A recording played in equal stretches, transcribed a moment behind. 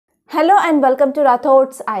Hello and welcome to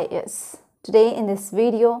Rathod's IS. Today in this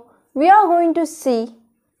video, we are going to see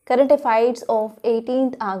current affairs of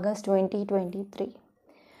 18th August 2023.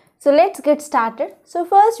 So let's get started. So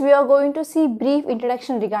first we are going to see brief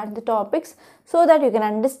introduction regarding the topics so that you can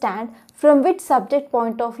understand from which subject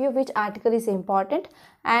point of view which article is important,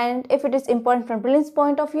 and if it is important from prelims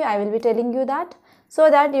point of view I will be telling you that so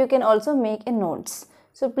that you can also make a notes.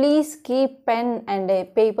 So please keep pen and a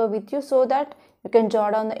paper with you so that you can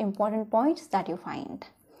jot down the important points that you find.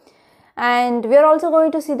 And we are also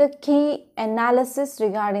going to see the key analysis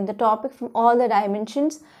regarding the topic from all the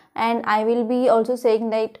dimensions, and I will be also saying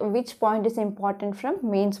that which point is important from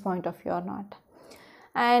mains point of view or not.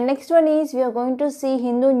 And next one is we are going to see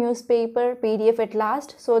Hindu newspaper PDF at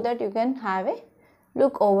last so that you can have a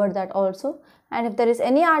look over that also. And if there is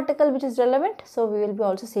any article which is relevant, so we will be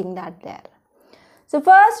also seeing that there. So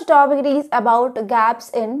first topic is about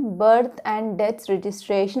gaps in Birth and Death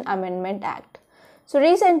Registration Amendment Act. So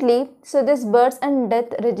recently, this Birth and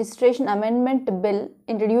Death Registration Amendment Bill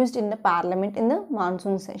introduced in the Parliament in the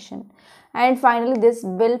monsoon session. And finally this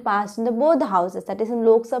bill passed in both the houses, that is in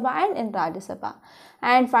Lok Sabha and in Rajya Sabha.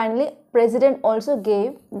 And finally President also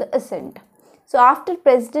gave the assent. So after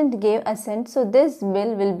President gave assent, so this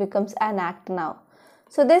bill will become an act now.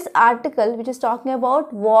 So this article which is talking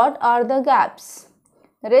about what are the gaps.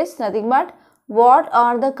 There is nothing but what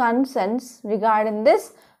are the concerns regarding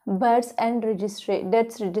this Births and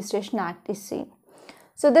Deaths Registration Act is seen.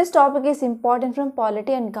 So this topic is important from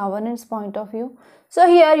polity and governance point of view. So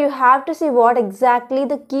here you have to see what exactly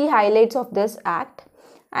the key highlights of this act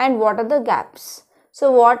and what are the gaps.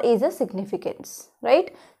 So what is the significance,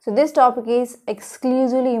 right? So this topic is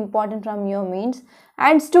exclusively important from your mains,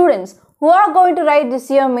 and students who are going to write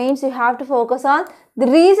this year mains, you have to focus on the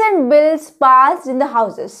recent bills passed in the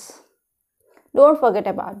houses. Don't forget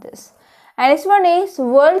about this. And next one is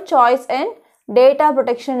World Choice and Data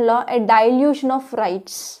Protection Law, a dilution of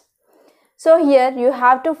rights. So here you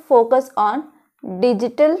have to focus on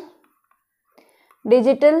digital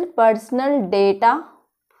Personal Data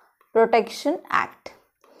Protection Act.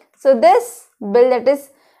 So this bill, that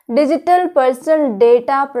is Digital Personal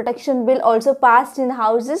Data Protection Bill, also passed in the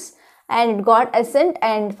houses and it got assent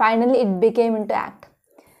and finally it became into act.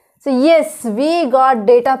 So yes, we got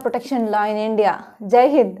data protection law in India. Jai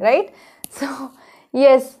Hind, right? So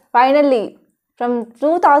yes, finally from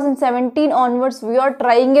 2017 onwards we are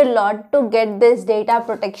trying a lot to get this data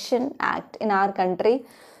protection act in our country.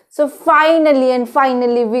 So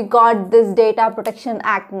finally we got this data protection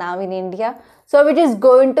act now in India, so which is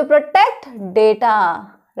going to protect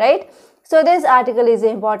data, right? So this article is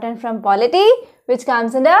important from polity, which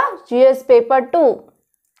comes in the GS paper 2.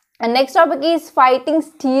 And next topic is fighting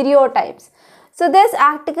stereotypes. So this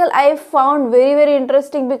article I found very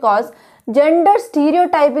interesting because gender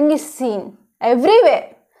stereotyping is seen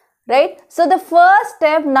everywhere, right? So the first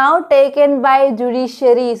step now taken by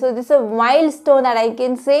judiciary. So this is a milestone that I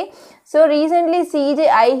can say. So recently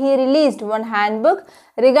CJI he released one handbook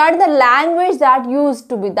regarding the language that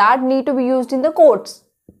need to be used in the courts.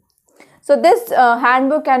 So this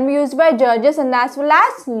handbook can be used by judges and as well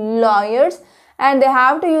as lawyers, and they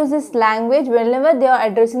have to use this language whenever they are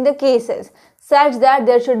addressing the cases, such that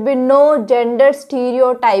there should be no gender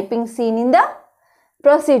stereotyping seen in the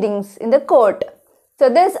proceedings in the court. So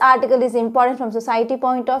this article is important from society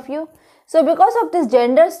point of view. So because of this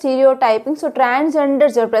gender stereotyping, so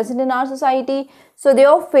transgenders are present in our society. So they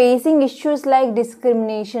are facing issues like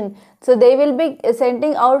discrimination. So they will be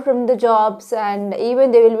sending out from the jobs, and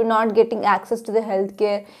even they will be not getting access to the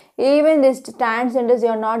healthcare. Even these transgenders, they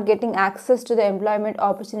are not getting access to the employment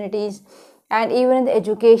opportunities, and even in the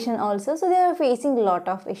education also. So they are facing a lot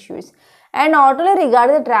of issues. And not only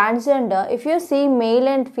regarding the transgender, if you see male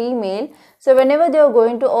and female, so whenever they are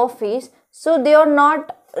going to office, so they are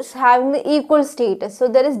not having the equal status. So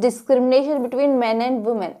there is discrimination between men and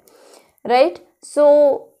women, right?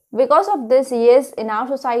 So because of this, yes, in our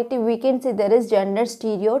society we can see there is gender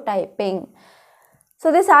stereotyping.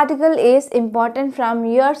 So this article is important from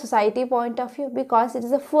your society point of view because it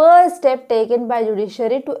is the first step taken by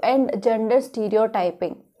judiciary to end gender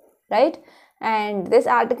stereotyping, right? And this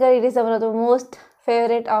article, it is one of the most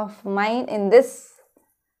favorite of mine in this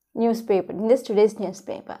newspaper, in this today's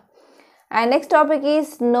newspaper. And next topic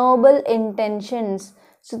is noble intentions.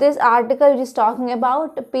 So this article is talking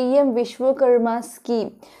about PM Vishwakarma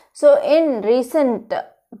scheme. So in recent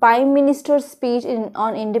Prime Minister's speech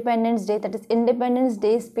on Independence Day, that is Independence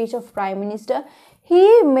Day speech of Prime Minister,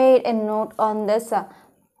 he made a note on this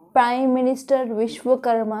Prime Minister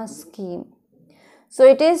Vishwakarma scheme. So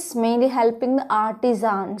it is mainly helping the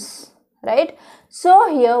artisans, right? So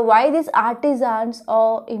here why these artisans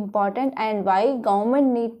are important and why government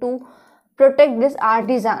need to protect these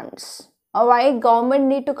artisans, or why government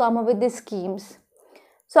need to come up with these schemes.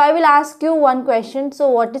 So I will ask you one question. So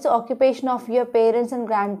what is the occupation of your parents and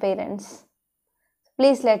grandparents?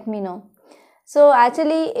 Please let me know. So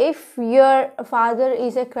actually, if your father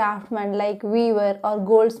is a craftsman like weaver or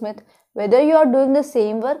goldsmith, whether you are doing the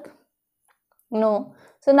same work? No.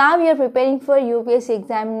 So now you are preparing for UPSC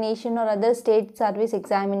examination or other state service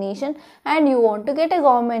examination and you want to get a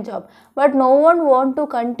government job. But no one want to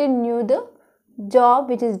continue the job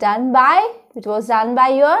which was done by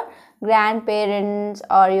your grandparents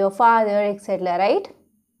or your father, etc. Right?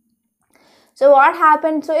 So what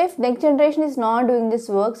happens? So if next generation is not doing this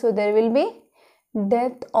work, so there will be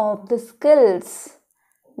death of the skills,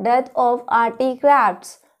 death of arty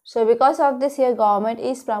crafts. So because of this, here government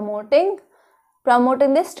is promoting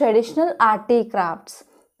this traditional arty crafts.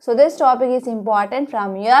 So this topic is important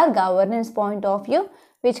from your governance point of view,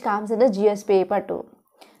 which comes in the GS paper 2.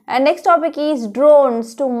 And next topic is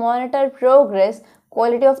drones to monitor progress,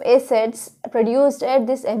 quality of assets produced at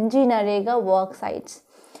this MG Narega work sites.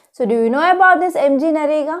 So do you know about this MG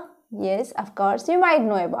Narega? Yes, of course you might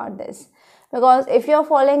know about this, because if you are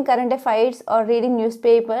following current affairs or reading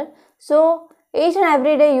newspaper, so each and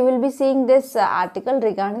every day you will be seeing this article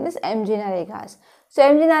regarding this MG Naregas. So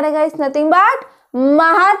MG Narega is nothing but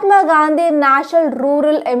Mahatma Gandhi National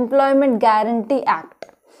Rural Employment Guarantee Act.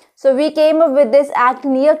 So we came up with this act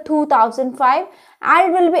in year 2005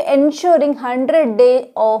 and it will be ensuring 100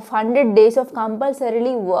 days of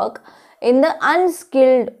compulsorily work in the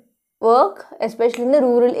unskilled work, especially in the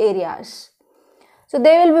rural areas. So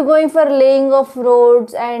they will be going for laying of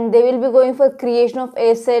roads and they will be going for creation of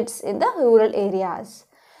assets in the rural areas.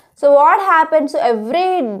 So what happens? So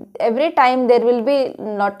every time there will be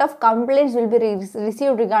lot of complaints will be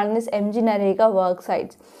received regarding this MG Narega work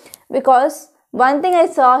sites, because one thing I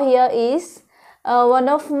saw here is one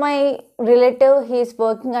of my relative, he is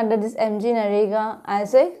working under this MG Narega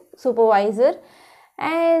as a supervisor,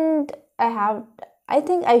 and I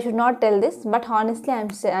think I should not tell this, but honestly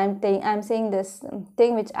I'm saying this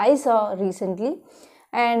thing which I saw recently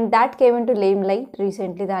and that came into limelight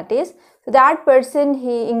recently, that is, so that person,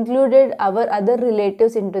 he included our other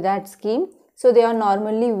relatives into that scheme. So they are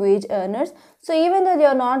normally wage earners. So even though they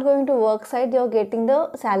are not going to work site, they are getting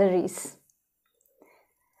the salaries.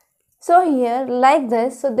 So here like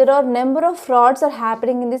this, so there are number of frauds are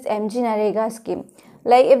happening in this MG Narega scheme.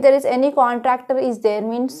 Like if there is any contractor is there,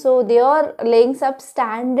 means so they are laying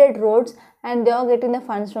substandard roads and they are getting the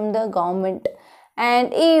funds from the government.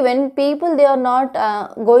 And even people, they are not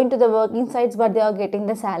going to the working sites, but they are getting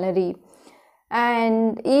the salary.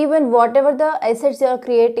 And even whatever the assets they are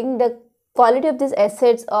creating, the quality of these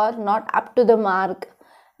assets are not up to the mark.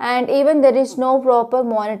 And even there is no proper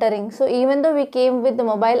monitoring. So even though we came with the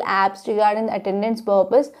mobile apps regarding the attendance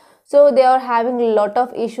purpose, so they are having a lot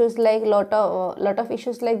of issues, like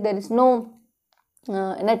there is no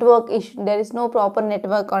network issue, there is no proper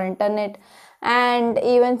network or internet, and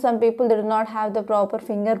even some people, they do not have the proper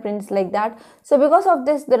fingerprints like that. So because of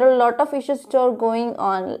this, there are a lot of issues which are going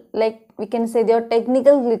on, like we can say they are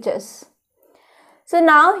technical glitches. So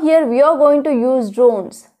now here we are going to use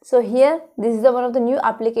drones. So here this is the one of the new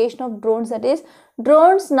application of drones, that is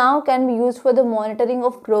drones now can be used for the monitoring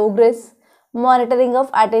of progress, monitoring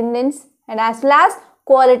of attendance, and as well as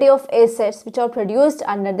quality of assets which are produced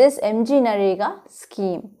under this MG Narega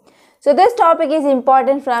scheme. So this topic is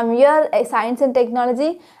important from your science and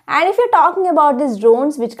technology, and if you're talking about these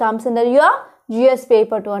drones which comes under your GS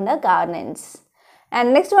paper 2 under governance.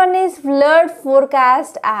 And next one is flood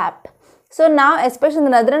forecast app. So now especially in the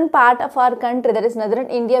northern part of our country, that is northern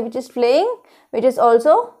India, which is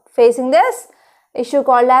also facing this issue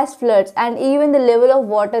called as floods, and even the level of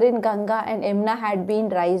water in Ganga and Yamuna had been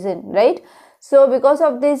risen, right? So because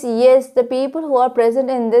of this, yes, the people who are present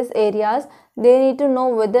in these areas, they need to know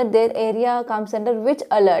whether their area comes under which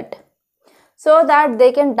alert, so that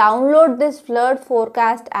they can download this flood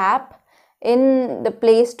forecast app in the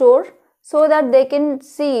Play Store, so that they can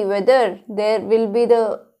see whether there will be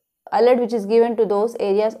the alert which is given to those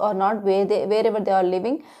areas or not, wherever they are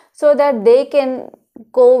living, so that they can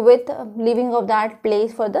go with living of that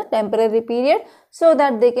place for the temporary period, so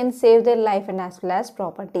that they can save their life and as well as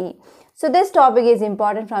property. So this topic is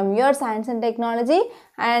important from your science and technology,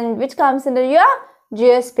 and which comes under your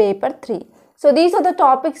GS paper 3. So these are the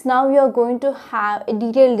topics now we are going to have a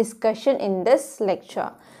detailed discussion in this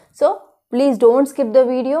lecture. So please don't skip the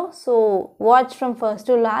video. So watch from first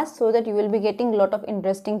to last, so that you will be getting a lot of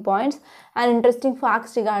interesting points and interesting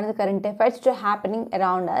facts regarding the current affairs which are happening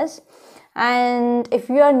around us. And if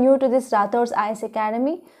you are new to this Rathod's IS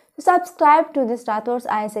Academy, subscribe to this Rathod's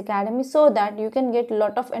IS Academy so that you can get a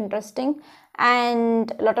lot of interesting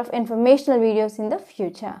and lot of informational videos in the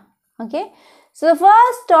future. Okay, so the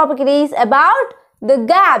first topic is about the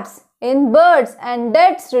gaps in Births and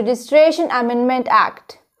Deaths Registration Amendment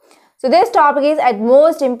Act. So this topic is at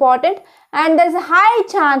most important and there is a high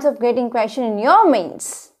chance of getting question in your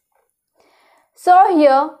mains. So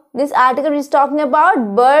here this article is talking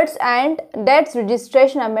about Births and Deaths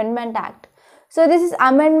Registration Amendment Act. So this is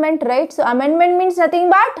amendment, right? So amendment means nothing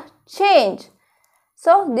but change.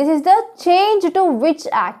 So this is the change to which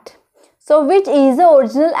act? So which is the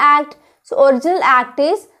original act? So original act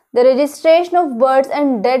is the Registration of Births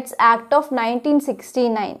and Deaths Act of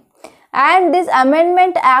 1969 and this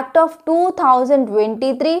Amendment Act of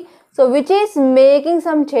 2023, so which is making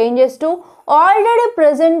some changes to already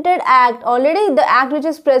presented act, already the act which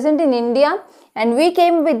is present in India, and we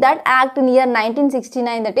came with that act in year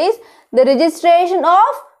 1969, that is the Registration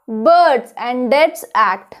of Births and Deaths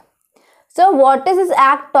Act. So what is this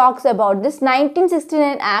act talks about? This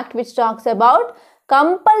 1969 act which talks about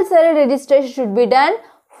compulsory registration should be done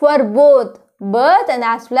for both birth and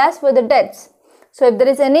as well as for the deaths. So if there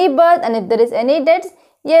is any birth and if there is any deaths,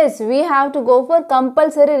 yes, we have to go for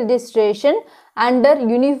compulsory registration under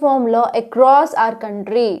uniform law across our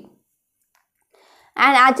country.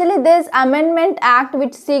 And actually this Amendment Act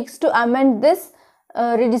which seeks to amend this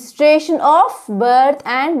Registration of Birth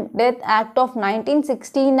and Death Act of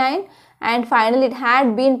 1969, and finally it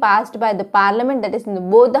had been passed by the Parliament, that is in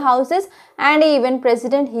both the houses, and even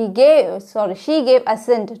President she gave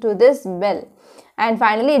assent to this bill, and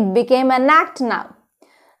finally it became an act now.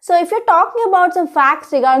 So if you're talking about some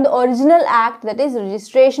facts regarding the original act, that is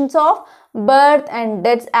Registrations of Birth and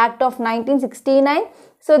Deaths Act of 1969,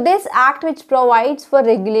 so this act which provides for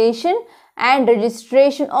regulation and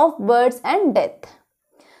registration of births and death.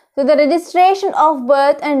 So the registration of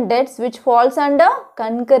birth and deaths which falls under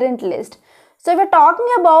concurrent list. So if we are talking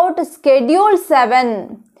about Schedule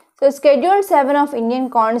 7, so Schedule 7 of Indian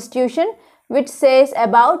Constitution which says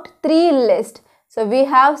about 3 lists. So we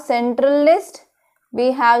have central list,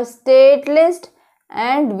 we have state list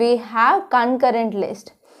and we have concurrent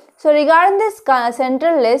list. So regarding this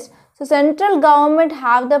central list, so central government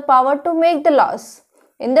have the power to make the laws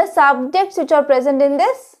in the subjects which are present in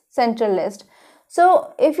this central list.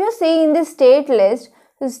 So if you see in the state list,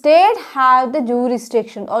 the state have the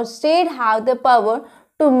jurisdiction or state have the power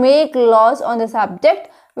to make laws on the subject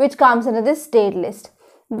which comes under the state list.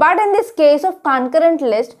 But in this case of concurrent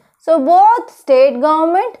list, so both state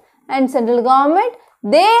government and central government,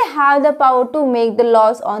 they have the power to make the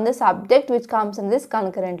laws on the subject which comes in this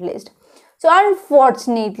concurrent list. So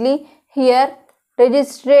unfortunately here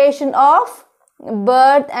registration of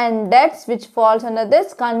birth and deaths which falls under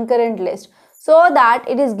this concurrent list, so that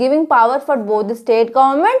it is giving power for both the state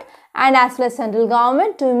government and as well as central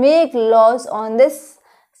government to make laws on this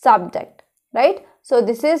subject, right? So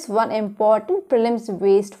this is one important prelims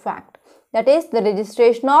based fact, that is the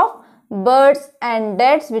registration of births and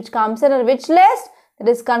deaths which comes under which list? That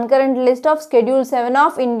is concurrent list of Schedule 7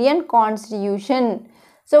 of Indian Constitution.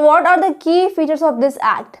 So what are the key features of this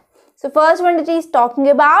act? So first one, it is talking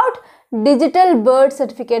about digital birth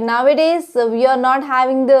certificate. Nowadays we are not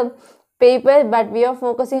having the paper but we are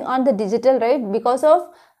focusing on the digital, right, because of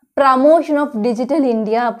promotion of Digital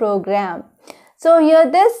India program. So here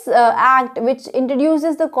this act which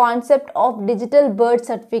introduces the concept of digital birth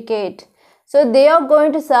certificate. So they are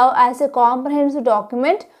going to serve as a comprehensive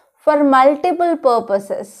document for multiple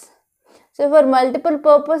purposes. So for multiple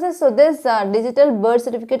purposes, so this digital birth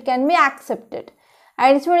certificate can be accepted.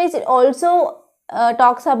 And it also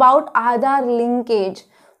talks about Aadhaar linkage.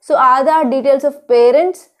 So Aadhaar details of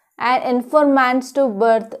parents and informants to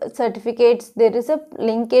birth certificates, there is a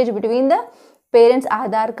linkage between the parents'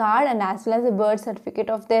 Aadhaar card and as well as the birth certificate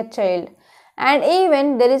of their child. And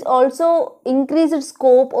even there is also increased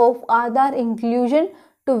scope of Aadhaar inclusion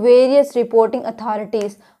to various reporting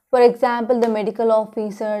authorities. For example, the medical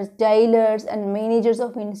officers, jailers and managers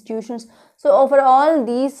of institutions. So over all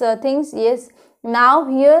these things, yes, now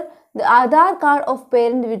here the Aadhaar card of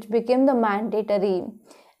parent which became the mandatory.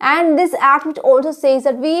 And this act which also says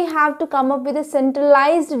that we have to come up with a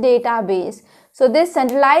centralized database. So this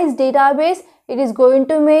centralized database, it is going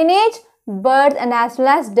to manage birth and as well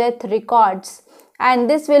as death records. And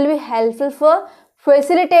this will be helpful for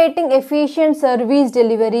facilitating efficient service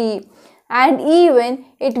delivery. And even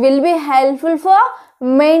it will be helpful for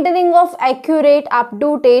maintaining of accurate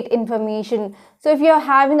up-to-date information. So if you are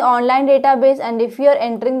having the online database and if you are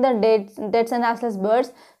entering the dates and as well as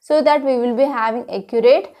births, so that we will be having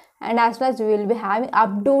accurate and as well as we will be having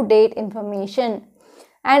up-to-date information.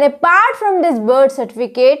 And apart from this birth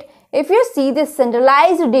certificate, if you see this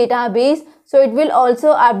centralized database, so it will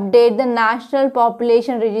also update the National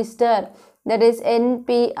Population Register, that is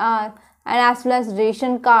NPR, and as well as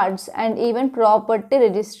ration cards and even property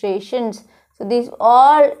registrations. So these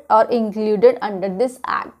all are included under this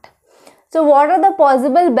act. So what are the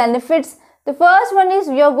possible benefits? The first one is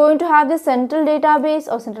we are going to have the central database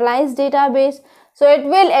or centralized database. So it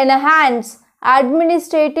will enhance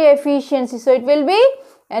administrative efficiency. So it will be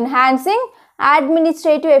enhancing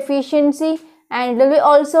administrative efficiency, and it will be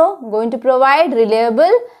also going to provide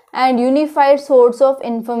reliable and unified source of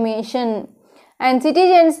information. And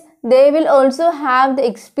citizens, they will also have the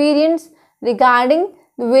experience regarding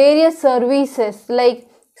various services. Like,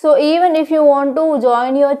 so even if you want to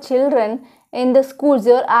join your children in the schools,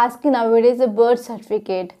 they are asking nowadays a birth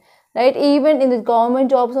certificate, right? Even in the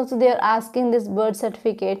government jobs also they are asking this birth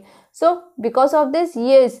certificate. So because of this,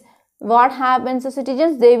 yes, what happens to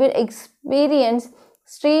citizens, they will experience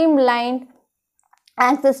streamlined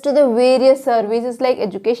access to the various services like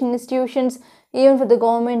education institutions, even for the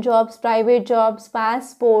government jobs, private jobs,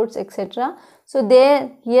 passports, etc. So there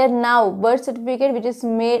here now birth certificate which is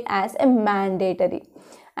made as a mandatory.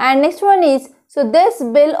 And next one is, so this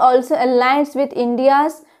bill also aligns with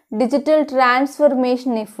India's digital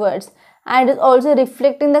transformation efforts and is also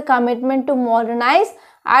reflecting the commitment to modernize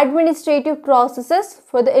administrative processes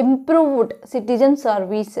for the improved citizen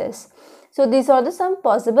services. So these are the some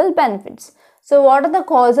possible benefits. So what are the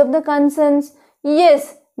cause of the concerns?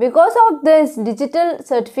 Yes, because of this digital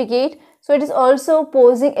certificate, so it is also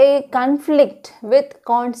posing a conflict with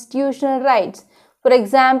constitutional rights. For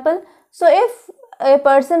example, so if a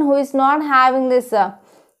person who is not having this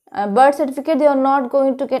birth certificate, they are not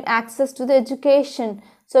going to get access to the education.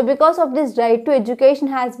 So because of this, right to education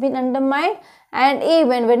has been undermined, and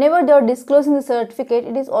even whenever they are disclosing the certificate,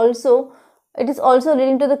 it is also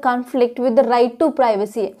leading to the conflict with the right to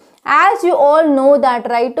privacy. As you all know that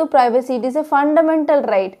right to privacy, it is a fundamental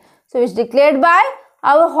right. So it is declared by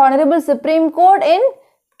our Honorable Supreme Court in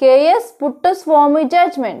K.S. Puttaswamy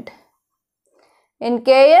judgment. In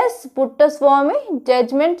K.S. Puttaswamy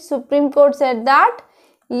judgment, Supreme Court said that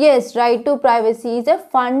yes, right to privacy is a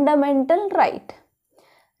fundamental right.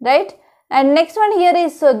 Right? And next one here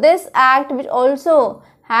is, so this act which also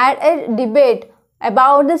had a debate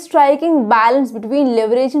about the striking balance between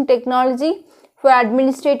leveraging technology for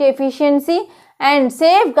administrative efficiency and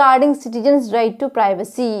safeguarding citizens' right to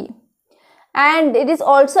privacy. And it is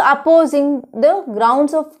also opposing the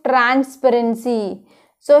grounds of transparency.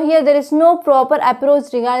 So here there is no proper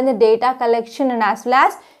approach regarding the data collection and as well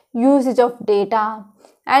as usage of data.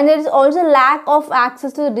 And there is also lack of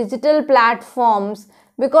access to the digital platforms.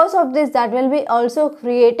 Because of this, that will be also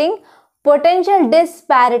creating potential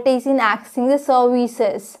disparities in accessing the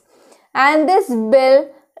services. And this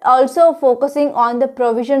bill also focusing on the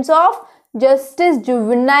provisions of Justice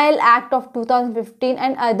Juvenile Act of 2015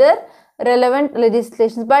 and other relevant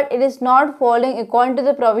legislations, but it is not following according to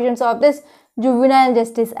the provisions of this Juvenile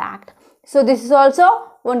Justice Act. So this is also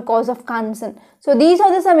one cause of concern. So these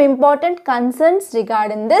are the some important concerns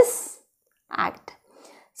regarding this act.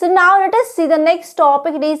 So now let us see the next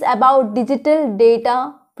topic. It is about digital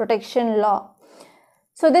data protection law.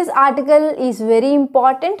 So this article is very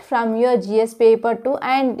important from your GS paper 2,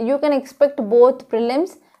 and you can expect both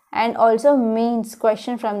prelims and also mains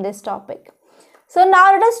question from this topic. So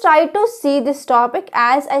now let us try to see this topic.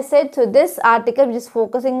 As I said, so this article which is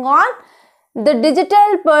focusing on the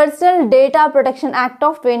Digital Personal Data Protection Act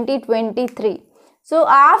of 2023. So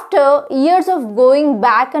after years of going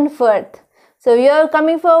back and forth, so we are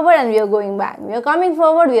coming forward and we are going back. We are coming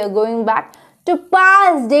forward, we are going back to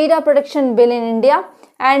pass data protection bill in India,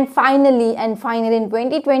 and finally in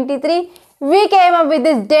 2023 we came up with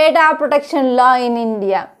this data protection law in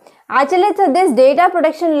India. Actually, so this data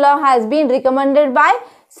protection law has been recommended by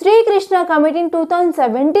Sri Krishna Committee in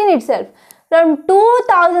 2017 itself. From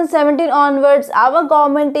 2017 onwards, our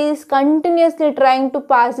government is continuously trying to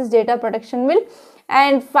pass this data protection bill,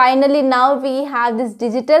 and finally now we have this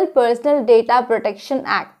Digital Personal Data Protection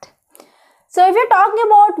Act. So if you're talking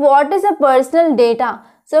about what is a personal data,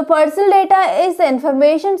 so personal data is the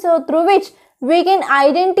information through which we can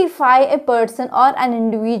identify a person or an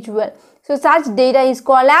individual. So such data is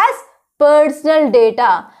called as personal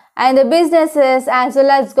data, and the businesses as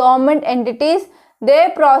well as government entities,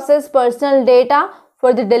 they process personal data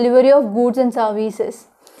for the delivery of goods and services.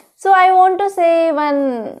 So I want to say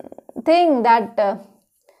one thing that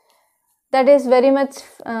is very much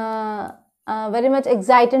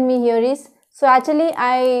excited me here is, so actually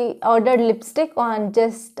I ordered lipstick on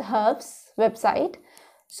Just Herbs website.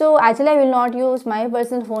 So actually I will not use my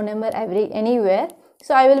personal phone number anywhere.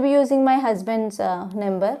 So I will be using my husband's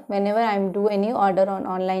number whenever I do any order on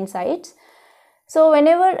online sites. So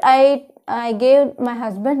whenever I gave my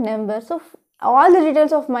husband number, so all the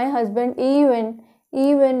details of my husband,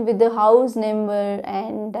 even with the house number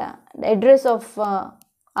and the address of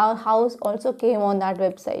our house also came on that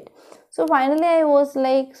website. So finally I was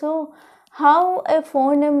like, so how a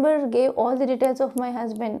phone number gave all the details of my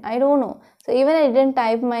husband? I don't know. So even I didn't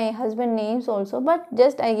type my husband names also, but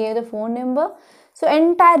just I gave the phone number. So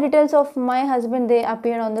entire details of my husband, they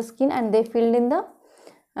appeared on the screen and they filled in the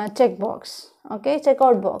checkbox, okay,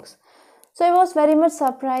 checkout box. So I was very much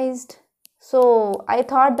surprised. So I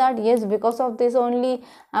thought that yes, because of this only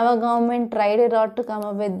our government tried a lot to come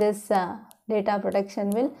up with this data protection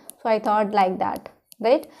bill. So I thought like that,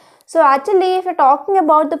 right? So actually if you're talking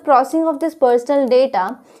about the processing of this personal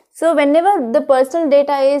data, so whenever the personal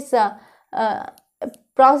data is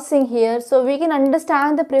processing here, so we can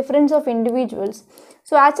understand the preference of individuals.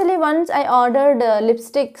 So actually once I ordered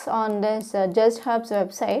lipsticks on this Just Herbs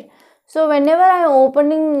website, so whenever I am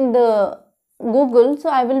opening the Google, so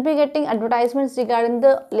I will be getting advertisements regarding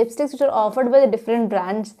the lipsticks which are offered by the different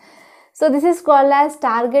brands. So this is called as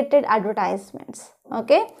targeted advertisements,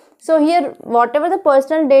 okay. So here whatever the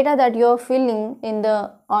personal data that you are filling in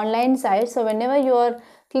the online site, so whenever you are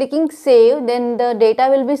clicking save, then the data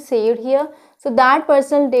will be saved here. So that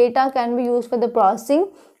personal data can be used for the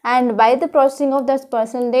processing, and by the processing of that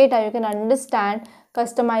personal data you can understand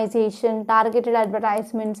customization, targeted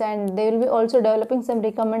advertisements, and they will be also developing some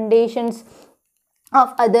recommendations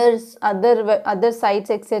of other sites,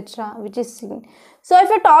 etc., which is seen. So if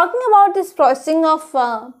you're talking about this processing of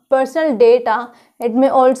personal data, it may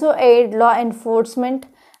also aid law enforcement,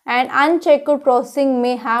 and unchecked processing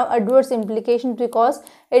may have adverse implications because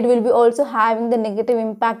it will be also having the negative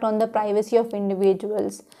impact on the privacy of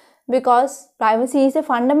individuals, because privacy is a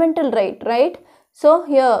fundamental right, right? So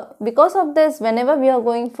here, because of this, whenever we are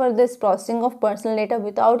going for this processing of personal data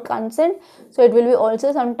without consent, so it will be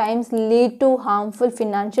also sometimes lead to harmful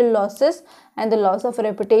financial losses and the loss of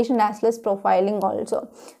reputation as well as profiling also.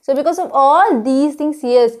 So because of all these things,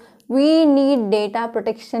 yes, we need data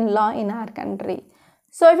protection law in our country.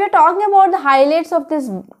 So if you're talking about the highlights of this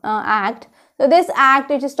act, so this act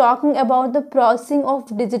which is talking about the processing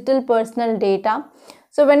of digital personal data.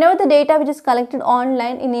 So whenever the data which is collected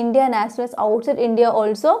online in India and as well as outside India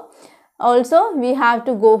also we have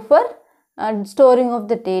to go for storing of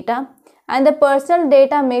the data, and the personal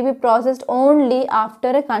data may be processed only after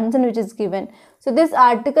a consent which is given. So this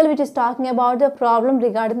article which is talking about the problem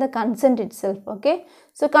regarding the consent itself, okay.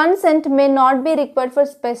 So consent may not be required for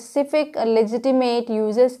specific legitimate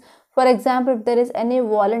uses. For example, if there is any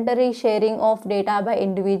voluntary sharing of data by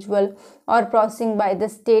individual or processing by the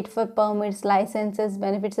state for permits, licenses,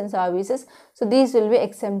 benefits and services, so these will be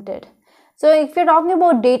exempted. So if you're talking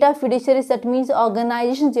about data fiduciaries, that means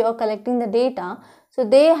organizations you are collecting the data, so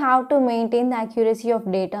they have to maintain the accuracy of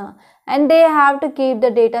data, and they have to keep the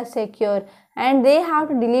data secure, and they have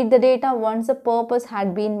to delete the data once the purpose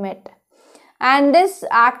had been met. And this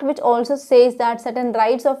act which also says that certain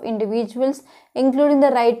rights of individuals, including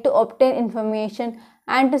the right to obtain information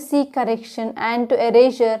and to seek correction and to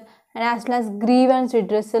erasure, and as well as grievance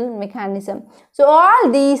redressal mechanism. So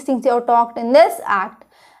all these things are talked in this act.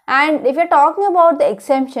 And if you're talking about the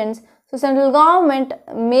exemptions, so central government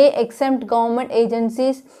may exempt government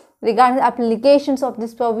agencies regarding the applications of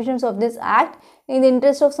these provisions of this act in the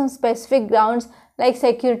interest of some specific grounds like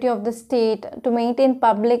security of the state, to maintain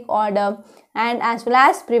public order, and as well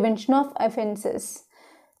as prevention of offences.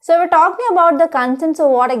 So we're talking about the consent. So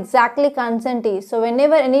what exactly consent is? So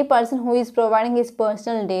whenever any person who is providing his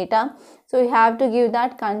personal data, so you have to give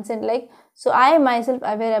that consent, like, so I myself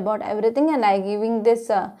aware about everything and I giving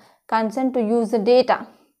this consent to use the data.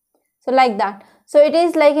 So like that. So it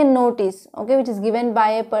is like a notice, okay, which is given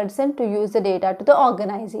by a person to use the data to the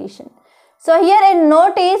organization. So here a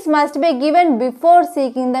notice must be given before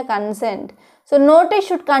seeking the consent. So notice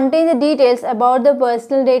should contain the details about the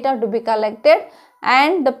personal data to be collected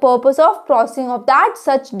and the purpose of processing of that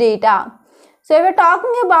such data. So if we are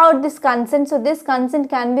talking about this consent, so this consent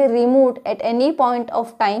can be removed at any point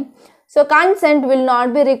of time. So consent will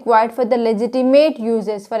not be required for the legitimate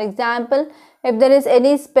uses. For example, if there is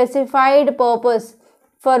any specified purpose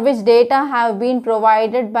for which data have been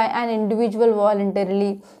provided by an individual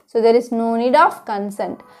voluntarily, so there is no need of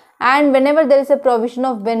consent. And whenever there is a provision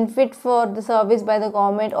of benefit for the service by the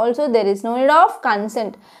government, also there is no need of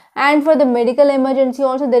consent. And for the medical emergency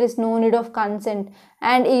also there is no need of consent,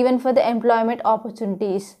 and even for the employment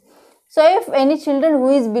opportunities. So if any children who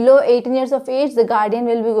is below 18 years of age, the guardian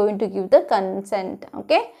will be going to give the consent.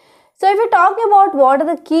 Okay. So if we talk about what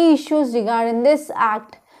are the key issues regarding this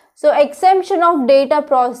act, so exemption of data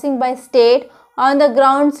processing by state on the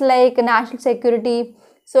grounds like national security.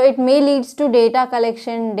 So it may leads to data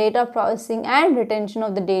collection, data processing and retention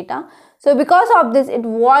of the data. So because of this, it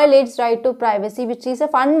violates right to privacy, which is a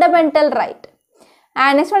fundamental right.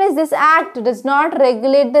 And next one is, this act does not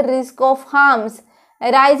regulate the risk of harms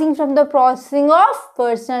arising from the processing of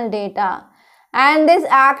personal data. And this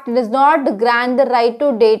act does not grant the right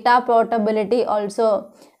to data portability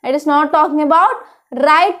also. It is not talking about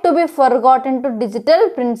right to be forgotten to digital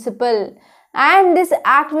principle. And this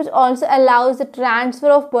act which also allows the transfer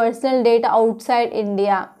of personal data outside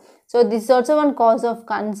India. So this is also one cause of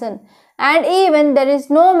concern. And even there is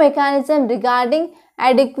no mechanism regarding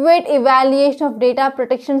adequate evaluation of data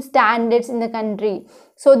protection standards in the country.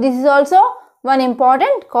 So this is also one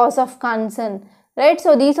important cause of concern, right?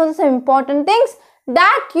 So these are some important things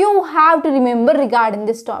that you have to remember regarding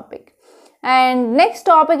this topic. And next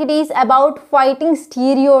topic, it is about fighting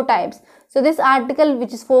stereotypes. So this article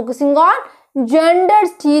which is focusing on gender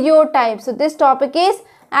stereotypes. So this topic is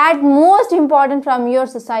at most important from your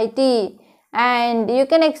society, and you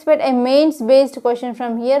can expect a mains based question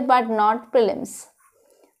from here but not prelims.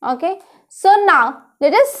 Okay, so now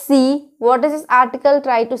let us see what does this article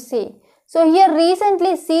try to say. So here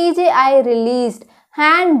recently CGI released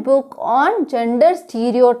handbook on gender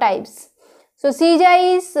stereotypes. So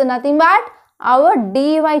CGI is nothing but our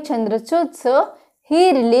D.Y. Chandrachud sir.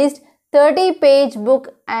 He released 30-page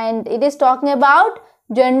book, and it is talking about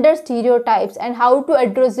gender stereotypes and how to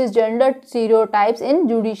address these gender stereotypes in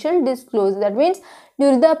judicial disclosure. That means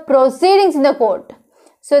during the proceedings in the court.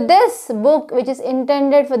 So this book, which is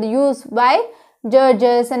intended for the use by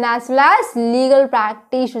judges and as well as legal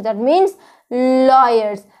practitioners, that means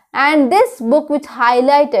lawyers. And this book which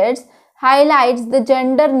highlights the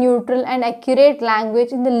gender neutral and accurate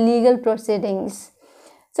language in the legal proceedings.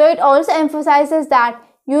 So it also emphasizes that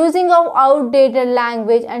using of outdated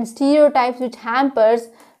language and stereotypes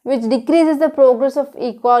which decreases the progress of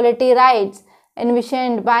equality rights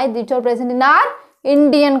envisioned by which are present in our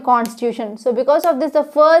Indian Constitution. So because of this, the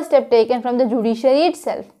first step taken from the judiciary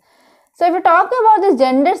itself. So if we talk about this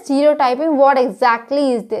gender stereotyping, what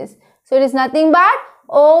exactly is this? So it is nothing but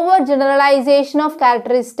overgeneralization of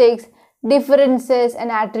characteristics, differences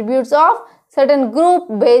and attributes of certain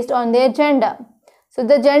group based on their gender. So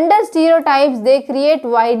the gender stereotypes, they create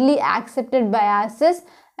widely accepted biases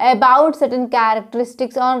about certain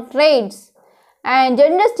characteristics or traits. And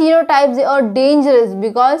gender stereotypes, they are dangerous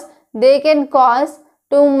because they can cause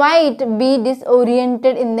to might be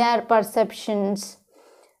disoriented in their perceptions.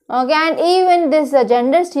 Okay, and even this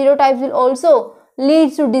gender stereotypes will also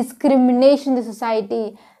lead to discrimination in the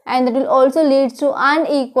society, and it will also lead to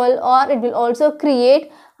unequal, or it will also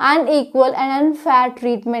create unequal and unfair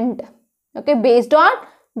treatment, okay, based on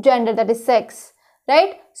gender, that is sex,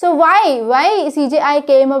 right? So why CJI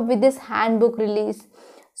came up with this handbook release?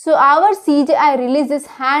 So our CJI released this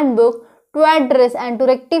handbook to address and to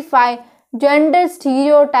rectify gender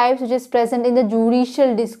stereotypes which is present in the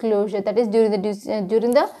judicial disclosure, that is during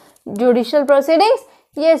the judicial proceedings.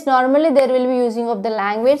 Yes, normally there will be using of the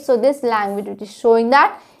language. So this language which is showing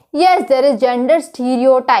that yes, there is gender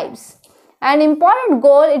stereotypes. An important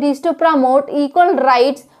goal, it is to promote equal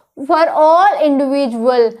rights for all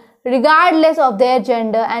individuals regardless of their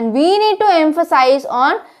gender, and we need to emphasize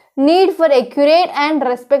on need for accurate and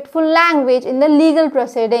respectful language in the legal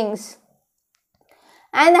proceedings.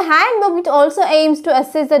 And the handbook, which also aims to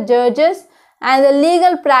assist the judges and the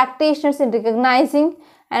legal practitioners in recognizing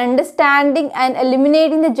and understanding and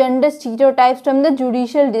eliminating the gender stereotypes from the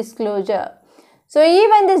judicial disclosure. So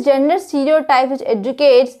even this gender stereotype which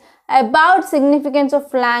educates about significance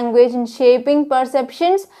of language in shaping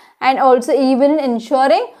perceptions and also even in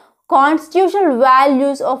ensuring constitutional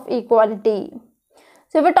values of equality.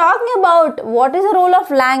 So if we're talking about what is the role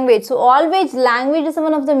of language, so always language is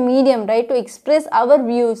one of the medium, right, to express our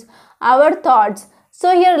views, our thoughts.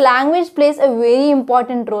 So here language plays a very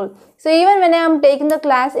important role. So even when I am taking the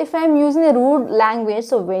class, if I am using a rude language,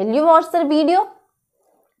 so will you watch the video?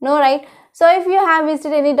 No, right? So if you have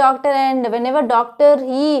visited any doctor and whenever doctor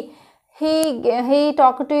he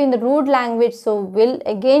talk to you in the rude language, so will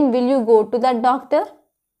you go to that doctor?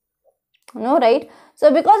 No, right?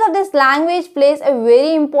 So because of this, language plays a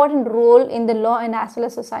very important role in the law and as well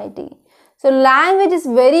as society. So language is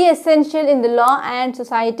very essential in the law and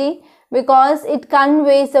society because it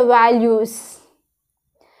conveys the values.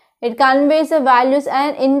 It conveys the values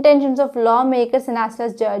and intentions of lawmakers and as well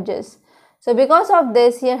as judges. So because of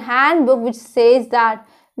this, here handbook which says that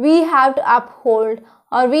we have to uphold,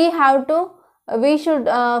 or we should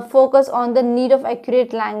focus on the need of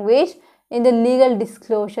accurate language in the legal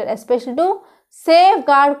disclosure, especially to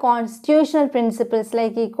safeguard constitutional principles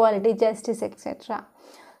like equality, justice, etc.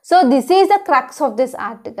 So this is the crux of this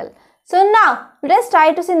article. So now let us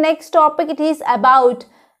try to see next topic. It is about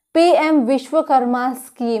PM Vishwakarma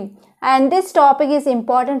scheme, and this topic is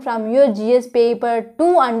important from your GS paper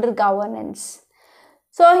 2 under governance.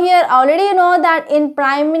 So here already you know that in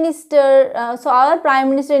Prime Minister, so our Prime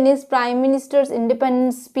Minister in his Prime Minister's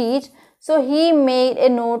independence speech, so he made a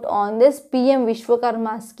note on this PM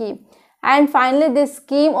Vishwakarma scheme, and finally this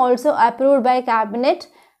scheme also approved by cabinet,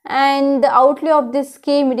 and the outlay of this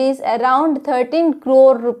scheme, it is around 13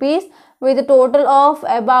 crore rupees with a total of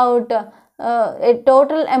about a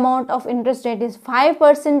total amount of interest rate is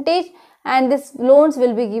 5%, and this loans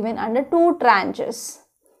will be given under 2 tranches.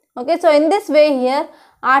 Okay, so in this way here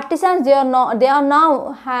artisans they are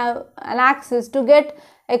now have an access to get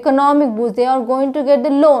economic boost. They are going to get the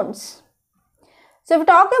loans. So if we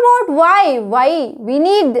talk about why we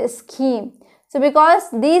need this scheme, so because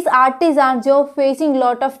these artisans, they are facing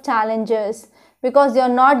lot of challenges because they are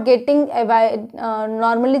not getting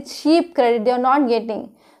normally cheap credit, they are not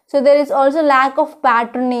getting. So there is also lack of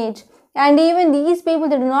patronage, and even these people,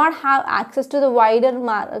 they do not have access to the wider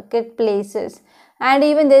marketplaces, and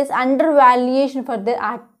even there is undervaluation for the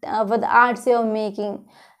arts they are making,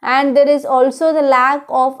 and there is also the lack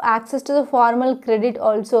of access to the formal credit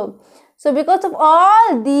also. So because of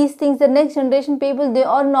all these things, the next generation people, they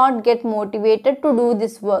are not get motivated to do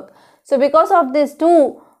this work. So because of this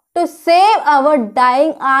too, to save our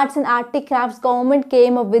dying arts and arty crafts, government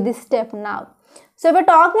came up with this step now. So we're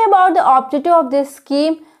talking about the objective of this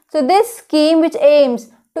scheme. So this scheme which aims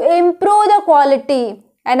to improve the quality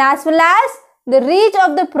and as well as the reach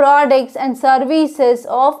of the products and services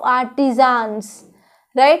of artisans.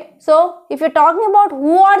 Right? So if you're talking about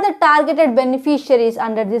who are the targeted beneficiaries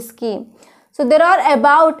under this scheme, so there are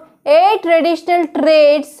about 8 traditional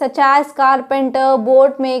trades such as carpenter,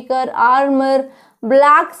 boat maker, armor,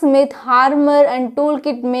 blacksmith, hammer and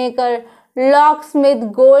toolkit maker,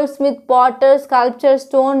 locksmith, goldsmith, potter, sculptor,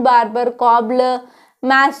 stone barber, cobbler,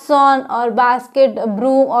 mason or basket,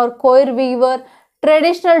 broom or coir weaver,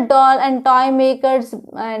 traditional doll and toy makers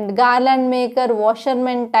and garland maker,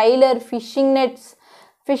 washerman, tailor, fishing nets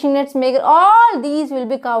maker, all these will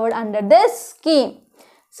be covered under this scheme.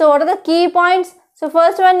 So what are the key points? So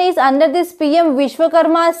first one is under this PM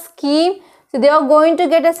Vishwakarma scheme, so they are going to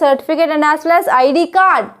get a certificate and as well as ID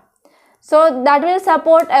card. So that will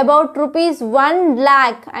support about rupees 1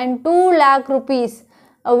 lakh and 2 lakh rupees.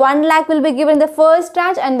 1 lakh will be given the first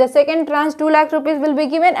tranche, and the second tranche 2 lakh rupees will be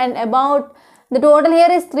given, and about the total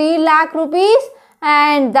here is 3 lakh rupees,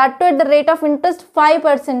 and that too at the rate of interest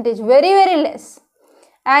 5%, very less.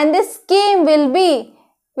 And this scheme will be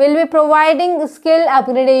providing skill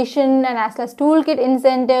upgradation and as well as toolkit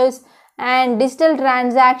incentives and digital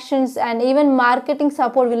transactions, and even marketing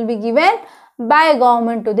support will be given by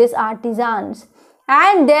government to these artisans.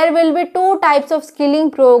 And there will be 2 types of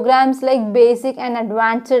skilling programs like basic and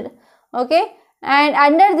advanced. Okay, and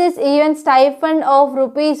under this even stipend of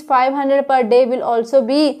rupees 500 per day will also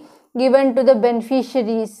be given to the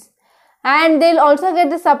beneficiaries. And they'll also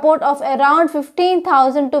get the support of around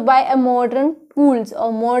 15,000 to buy a modern tools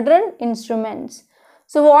or modern instruments.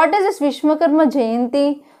 So what is this Vishwakarma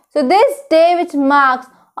Jayanti? So this day which marks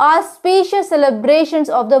auspicious celebrations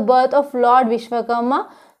of the birth of Lord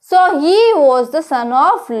Vishwakarma. So he was the son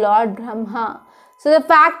of Lord Brahma. So the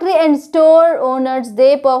factory and store owners,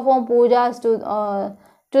 they perform pujas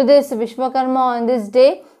to this Vishwakarma on this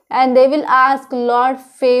day, and they will ask Lord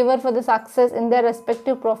favor for the success in their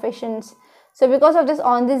respective professions. So because of this,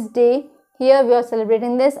 on this day here we are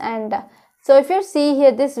celebrating this. And so if you see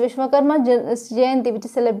here, this Vishwakarma Jayanti, which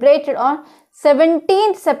is celebrated on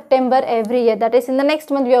 17th September every year, that is in the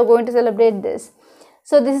next month we are going to celebrate this.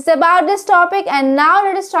 So this is about this topic, and now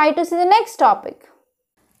let us try to see the next topic.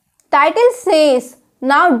 Title says,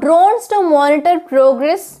 now drones to monitor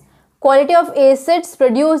progress, quality of assets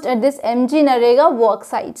produced at this MG Narega work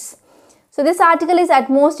sites. So this article is at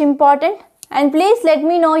most important, and please let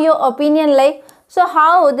me know your opinion, like so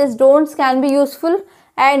how these drones can be useful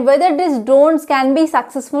and whether these drones can be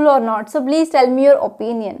successful or not. So please tell me your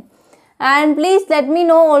opinion, and please let me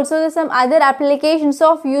know also some other applications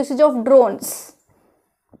of usage of drones.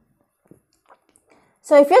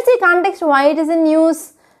 So if you see context why it is in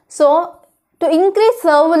use, so to increase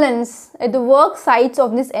surveillance at the work sites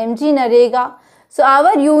of this MG Narega, so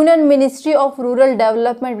our Union Ministry of Rural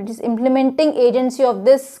Development, which is implementing agency of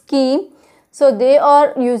this scheme, so they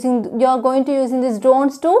are going to using these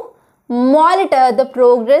drones to monitor the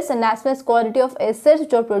progress and as well as quality of assets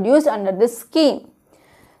which are produced under this scheme.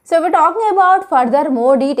 So if we're talking about further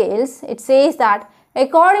more details, it says that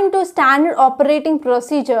according to standard operating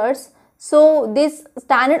procedures, so this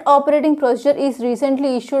standard operating procedure is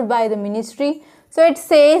recently issued by the ministry. So it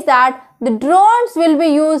says that the drones will be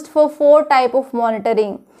used for 4 types of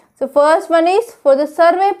monitoring. So first one is for the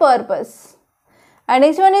survey purpose, and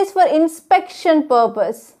next one is for inspection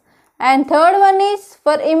purpose, and third one is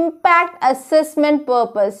for impact assessment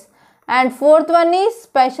purpose, and fourth one is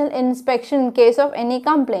special inspection in case of any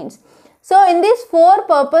complaints. So in these 4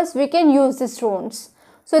 purpose we can use these drones.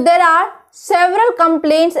 So there are several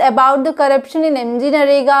complaints about the corruption in MG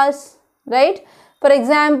Naregas, right? For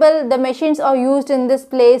example, the machines are used in these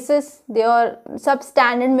places, they are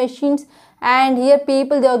substandard machines, and here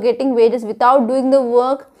people they are getting wages without doing the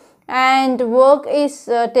work, and work is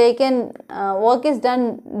done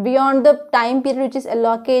beyond the time period which is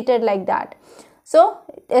allocated, like that. So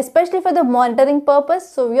especially for the monitoring purpose,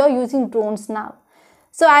 so we are using drones now.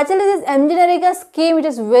 So actually this MG Narega scheme, which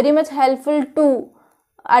is very much helpful to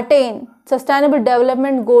attain sustainable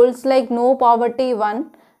development goals like no poverty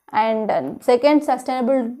 1, and second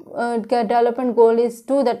sustainable development goal is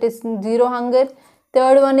 2, that is zero hunger.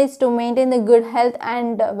 Third one is to maintain the good health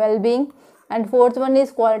and well-being, and fourth one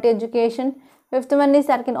is quality education. Fifth one is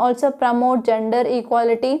that can also promote gender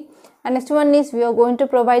equality, and next one is we are going to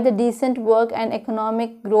provide the decent work and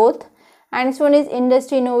economic growth, and next one is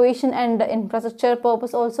industry innovation and infrastructure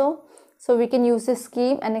purpose also, so we can use this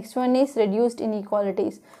scheme, and next one is reduced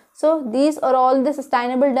inequalities. So these are all the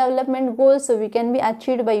sustainable development goals, so we can be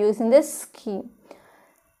achieved by using this scheme.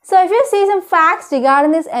 So if you see some facts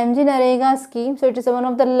regarding this MG Narega scheme, so it is one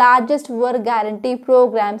of the largest work guarantee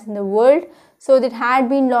programs in the world. So it had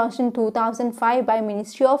been launched in 2005 by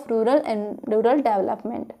Ministry of Rural and Rural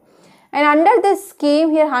Development. And under this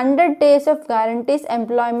scheme, here 100 days of guarantees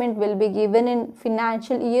employment will be given in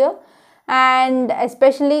financial year, and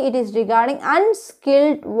especially it is regarding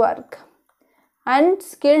unskilled work,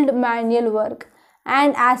 unskilled manual work.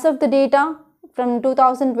 And as of the data from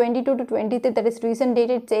 2022 to 23, that is recent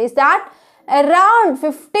data, it says that around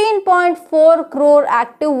 15.4 crore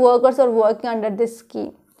active workers are working under this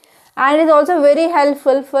scheme, and it is also very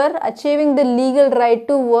helpful for achieving the legal right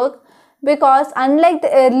to work, because unlike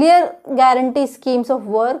the earlier guarantee schemes of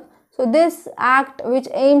work, so this act which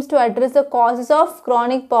aims to address the causes of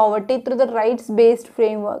chronic poverty through the rights based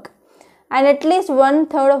framework, and at least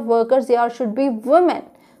 1/3 of workers here should be women,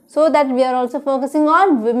 so that we are also focusing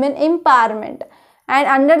on women empowerment. And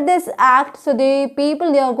under this act, so the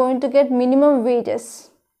people, they are going to get minimum wages,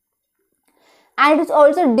 and it is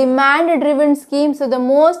also demand driven scheme. So the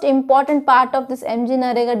most important part of this MG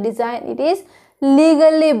Narega design, it is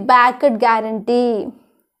legally backed guarantee.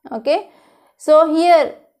 Okay, so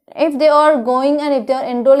here if they are going and if they are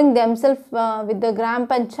enrolling themselves with the Gram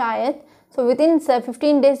Panchayat, so within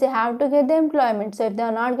 15 days they have to get the employment. So if they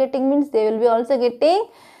are not getting, means they will be also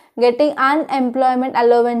getting unemployment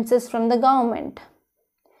allowances from the government,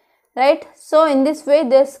 right? So in this way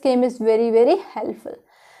this scheme is very helpful.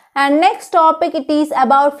 And next topic, it is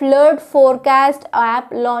about flood forecast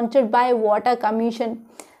app launched by Water Commission.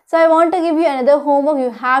 So I want to give you another homework. You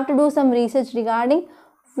have to do some research regarding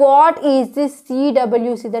what is this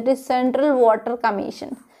CWC, that is Central Water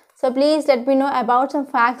Commission. So please let me know about some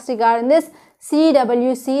facts regarding this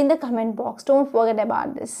CWC in the comment box. Don't forget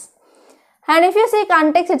about this. And if you see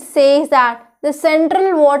context, it says that the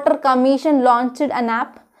Central Water Commission launched an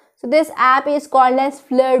app. So this app is called as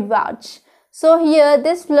Flood Watch. So here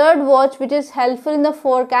this Flood Watch, which is helpful in the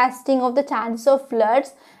forecasting of the chances of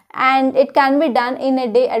floods, and it can be done in a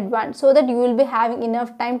day advance, so that you will be having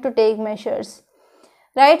enough time to take measures,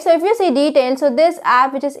 right? So if you see details, so this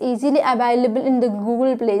app which is easily available in the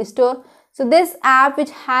Google Play Store. So this app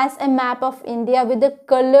which has a map of India with the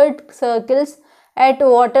colored circles at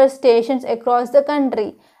water stations across the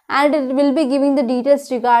country, and it will be giving the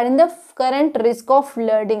details regarding the current risk of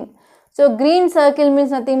flooding. So green circle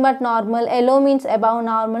means nothing but normal, yellow means above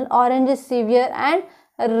normal, orange is severe, and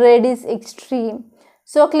red is extreme.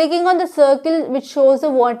 So clicking on the circle which shows the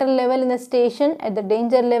water level in the station at the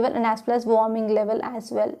danger level and as well as warming level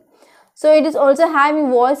as well. So it is also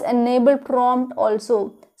having voice enabled prompt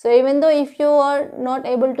also. So even though if you are not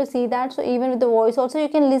able to see that, so even with the voice also you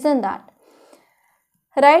can listen that.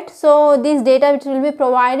 Right, so these data which will be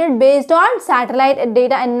provided based on satellite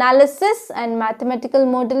data analysis and mathematical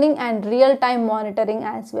modeling and real-time monitoring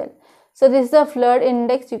as well. So this is the flood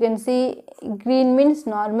index. You can see green means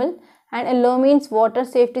normal and yellow means water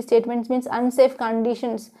safety statements, means unsafe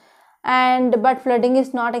conditions, and but flooding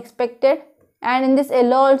is not expected. And in this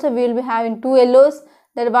yellow also we will be having 2 yellows,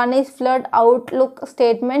 That one is flood outlook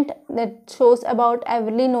statement that shows about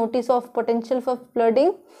early notice of potential for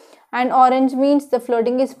flooding, and orange means the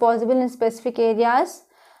flooding is possible in specific areas.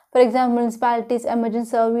 For example, municipalities,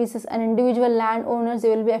 emergency services and individual landowners, they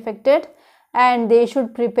will be affected and they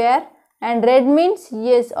should prepare. And red means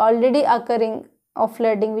yes, already occurring of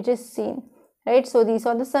flooding which is seen, right? So these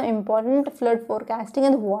are the some important flood forecasting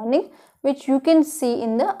and warning which you can see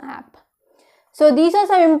in the app. So these are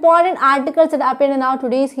some important articles that appeared in our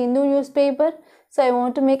today's Hindu newspaper. So I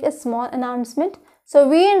want to make a small announcement. So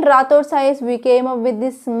we in Rathod Science, we came up with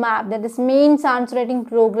this map, that is means answer writing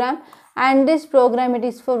program, and this program it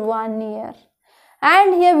is for 1 year.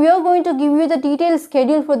 And here we are going to give you the detailed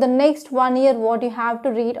schedule for the next 1 year, what you have to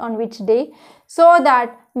read on which day, so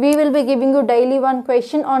that we will be giving you daily one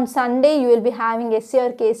question. On Sunday you will be having essay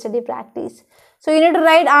or case study practice. So you need to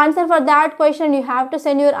write answer for that question. You have to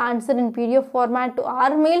send your answer in PDF format to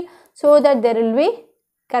our mail, so that there will be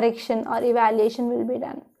correction or evaluation will be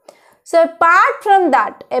done. So apart from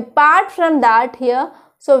that here,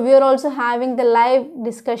 so we are also having the live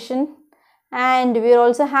discussion, and we are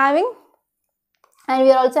also having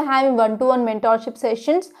one-to-one mentorship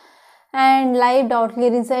sessions and live doubt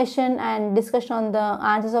clearing session and discussion on the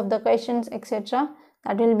answers of the questions, etc.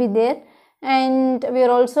 That will be there. And we are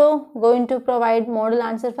also going to provide model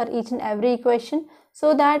answer for each and every question,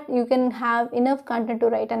 so that you can have enough content to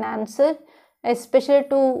write an answer, especially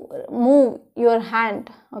to move your hand,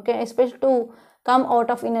 okay, especially to come out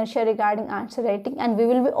of inertia regarding answer writing. And we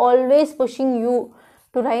will be always pushing you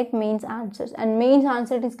to write mains answers, and mains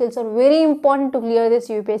answer writing skills are very important to clear this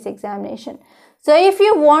UPSC examination. So if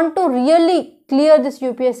you want to really clear this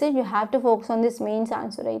UPSC, you have to focus on this mains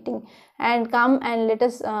answer writing, and come and let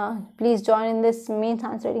us please join in this mains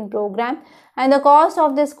answer writing program. And the cost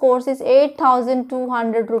of this course is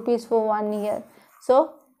 8,200 rupees for 1 year.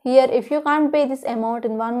 So here, if you can't pay this amount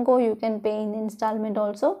in one go, you can pay in installment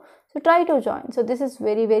also. So try to join. So this is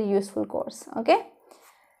very useful course. Okay.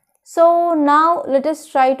 So now let us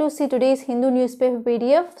try to see today's Hindu newspaper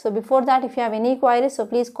PDF. So before that, if you have any queries, so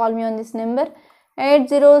please call me on this number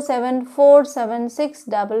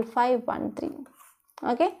 8074765513.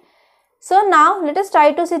 Okay. So now let us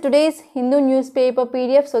try to see today's Hindu newspaper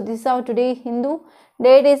PDF. So this is our today Hindu.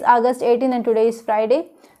 Date is August 18 and today is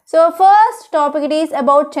Friday. So first topic, it is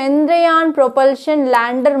about Chandrayaan propulsion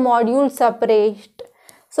lander module separate.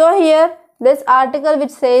 So here this article which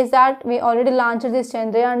says that we already launched this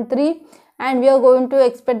Chandrayaan 3 and we are going to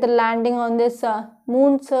expect the landing on this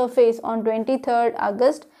moon surface on 23rd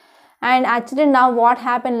August. And actually now what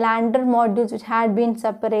happened, lander modules which had been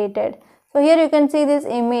separated. So here you can see this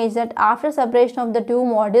image that after separation of the two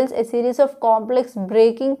modules, a series of complex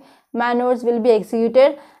braking maneuvers will be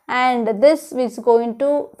executed, and this is going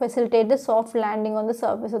to facilitate the soft landing on the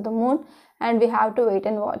surface of the moon, and we have to wait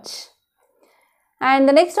and watch. And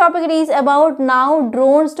the next topic is about now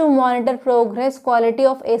drones to monitor progress quality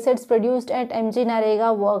of assets produced at MG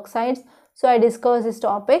Narega work sites. So I discussed this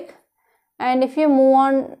topic. And if you move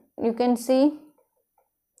on, you can see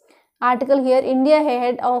article here, India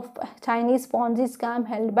ahead of Chinese Ponzi scam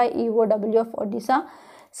held by EOW of Odisha.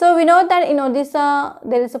 So we know that in Odisha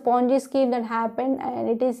there is a Ponzi scheme that happened, and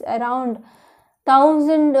it is around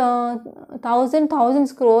thousands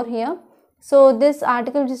crore here. So this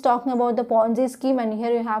article is talking about the Ponzi scheme, and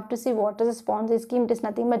here you have to see what is this Ponzi scheme. It is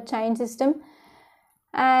nothing but chain system.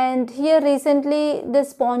 And here recently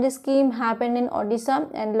this Ponzi scheme happened in Odisha,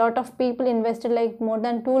 and lot of people invested, like more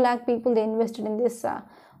than 2 lakh people they invested in this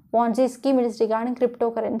Ponzi scheme. It is regarding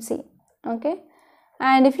cryptocurrency. Okay.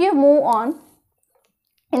 And if you move on,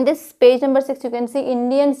 in this page number 6 you can see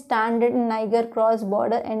Indian standard in Niger cross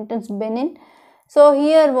border entrance Benin. So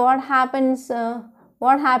here what happens,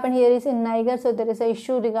 what happened here is in Niger, so there is an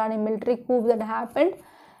issue regarding military coup that happened,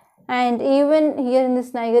 and even here in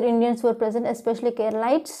this Niger Indians were present, especially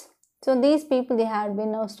Keralites. So these people, they have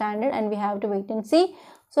been now stranded, and we have to wait and see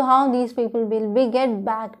so how these people will be get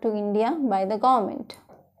back to India by the government.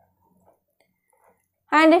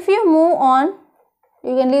 And if you move on,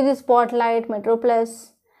 you can leave the spotlight, Metro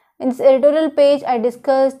Plus. In this editorial page, I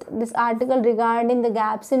discussed this article regarding the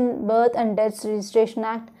gaps in Birth and Death Registration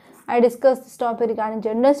Act. I discussed this topic regarding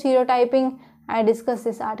gender stereotyping. I discussed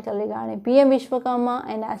this article regarding PM Vishwakarma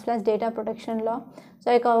and as well as data protection law.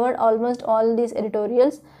 So I covered almost all these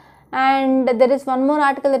editorials. And there is one more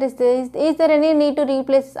article that is this: is there any need to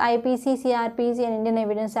replace IPC, CRPC and Indian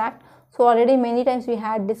Evidence Act? So already many times we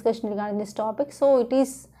had discussion regarding this topic. So it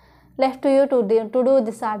is left to you to do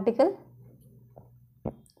this article.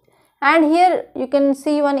 And here you can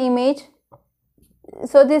see one image.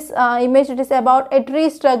 So this image, it is about a tree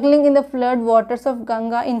struggling in the flood waters of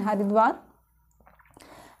Ganga in Haridwar.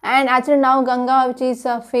 And actually now Ganga, which is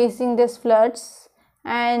facing this floods,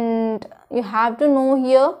 and you have to know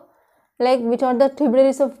here like which are the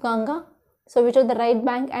tributaries of Ganga. So which are the right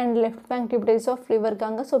bank and left bank tributaries of river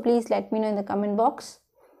Ganga. So please let me know in the comment box.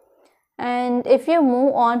 And if you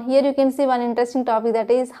move on, here you can see one interesting topic,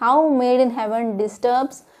 that is how Made in Heaven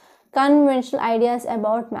disturbs conventional ideas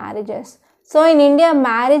about marriages. So in India,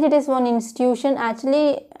 marriage, it is one institution.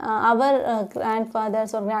 Actually our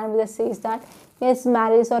grandfathers or grandmothers says that yes,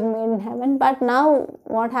 marriages are made in heaven, but now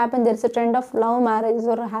what happened, there is a trend of love marriages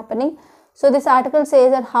are happening. So this article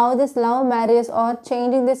says that how this love marriages are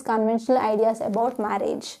changing these conventional ideas about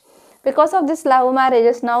marriage. Because of this love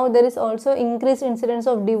marriages, now there is also increased incidence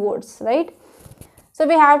of divorce, right? So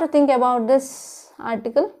we have to think about this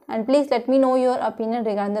article, and please let me know your opinion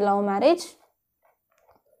regarding the love marriage.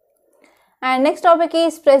 And next topic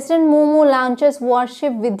is President Mumu launches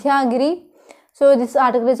warship Vidyagiri. So this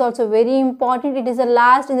article is also very important. It is the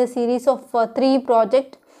last in the series of 3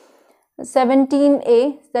 project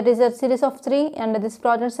 17A, that is a series of 3 under this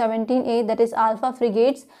project 17A, that is Alpha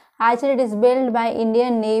frigates. Actually it is built by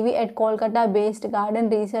Indian Navy at Kolkata based Garden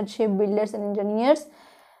Research Ship Builders and Engineers.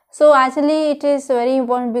 So actually it is very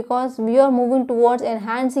important because we are moving towards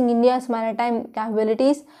enhancing India's maritime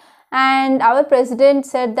capabilities, and our president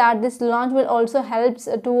said that this launch will also help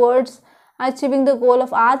towards achieving the goal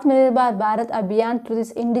of Atmanirbhar Bharat Abhiyan through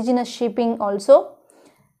this indigenous shipping also.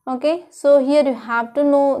 Okay, so here you have to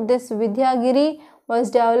know this Vidyagiri was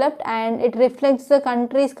developed and it reflects the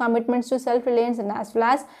country's commitments to self-reliance and as well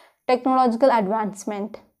as technological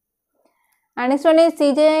advancement. And next one is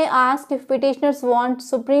CJI asked if petitioners want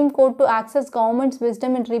Supreme Court to access government's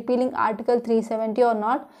wisdom in repealing Article 370 or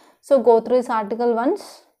not. So go through this article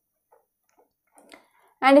once.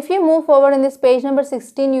 And if you move forward in this page number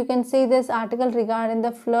 16, you can see this article regarding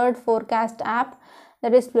the flood forecast app,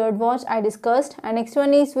 that is Flood Watch, I discussed. And next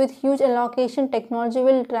one is with huge allocation, technology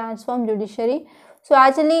will transform judiciary. So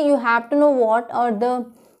actually you have to know what are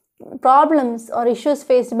the problems or issues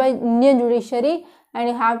faced by Indian judiciary, and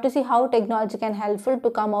you have to see how technology can helpful to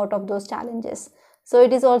come out of those challenges. So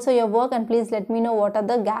it is also your work, and please let me know what are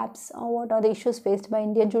the gaps or what are the issues faced by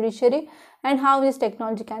Indian judiciary and how this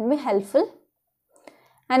technology can be helpful.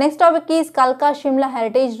 And next topic is Kalka Shimla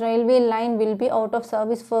Heritage Railway line will be out of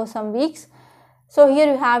service for some weeks. So here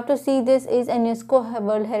you have to see this is a UNESCO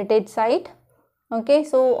World Heritage Site. Okay,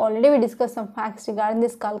 so already we discussed some facts regarding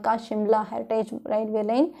this Kalka Shimla Heritage Railway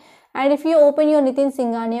line. And if you open your Nitin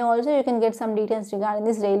Singhania also, you can get some details regarding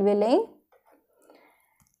this railway line.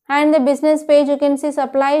 And the business page, you can see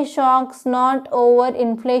supply shocks not over,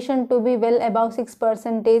 inflation to be well above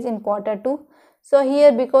 6% in Q2. So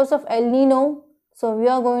here because of El Nino, so we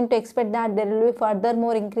are going to expect that there will be further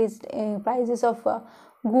more increased prices of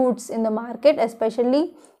goods in the market,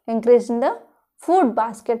 especially increase in the food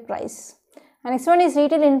basket price. And next one is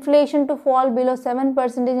retail inflation to fall below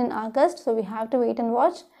 7% in August. So we have to wait and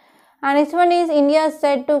watch. And next one is India is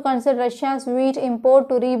said to consider Russia's wheat import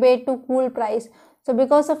to rebate to cool price. So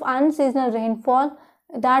because of unseasonal rainfall,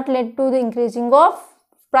 that led to the increasing of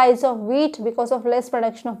price of wheat because of less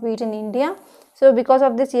production of wheat in India. So because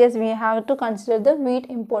of this, yes, we have to consider the wheat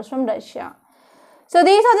imports from Russia. So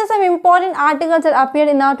these are some important articles that appeared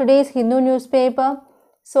in our today's Hindu newspaper.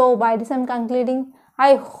 So by this I'm concluding.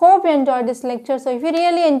 I hope you enjoyed this lecture. So if you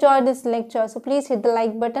really enjoyed this lecture, so please hit the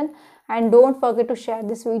like button and don't forget to share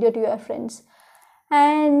this video to your friends.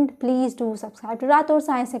 And please do subscribe to Rathod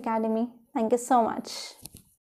Science Academy. Thank you so much.